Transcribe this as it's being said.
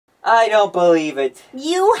I don't believe it.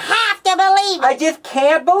 You have to believe it. I just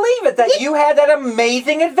can't believe it that you had that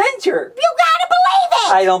amazing adventure. You gotta believe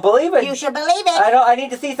it. I don't believe it. You should believe it. I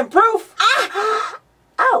need to see some proof.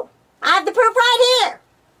 Oh, I have the proof right here.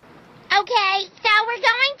 Okay, so we're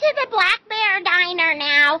going to the Black Bear Diner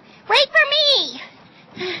now. Wait for me.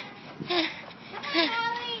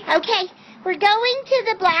 Okay, we're going to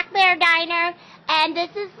the Black Bear Diner, and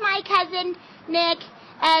this is my cousin Nick,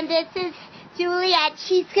 and this is Juliette.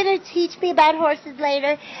 She's going to teach me about horses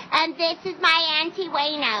later, and this is my Auntie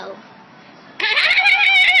Weno.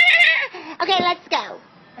 Okay, let's go.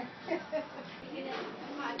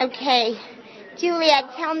 Okay,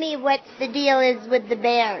 Juliette, tell me what the deal is with the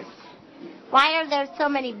bears. Why are there so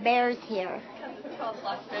many bears here? It's called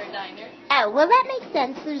Black Bear Diner. Oh, well that makes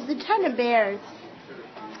sense. There's a ton of bears.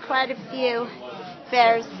 It's quite a few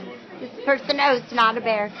bears. This person, oh, it's not a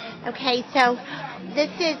bear. Okay, so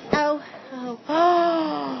this is, oh.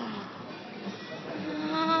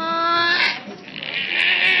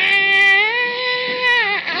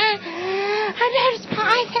 There's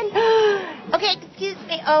poison. Okay, excuse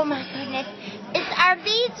me. Oh my goodness. Are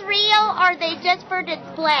these real or are they just for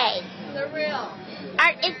display? They're real.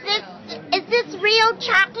 Is this real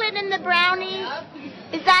chocolate in the brownie? Yep.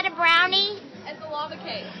 Is that a brownie? It's a lava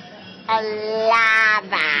cake. A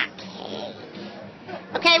lava cake.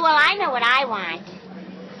 Okay, well, I know what I want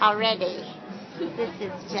already.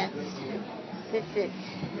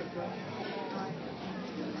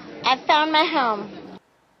 I found my home.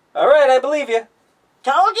 All right, I believe you.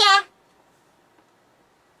 Told ya.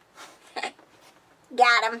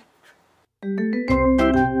 Got him.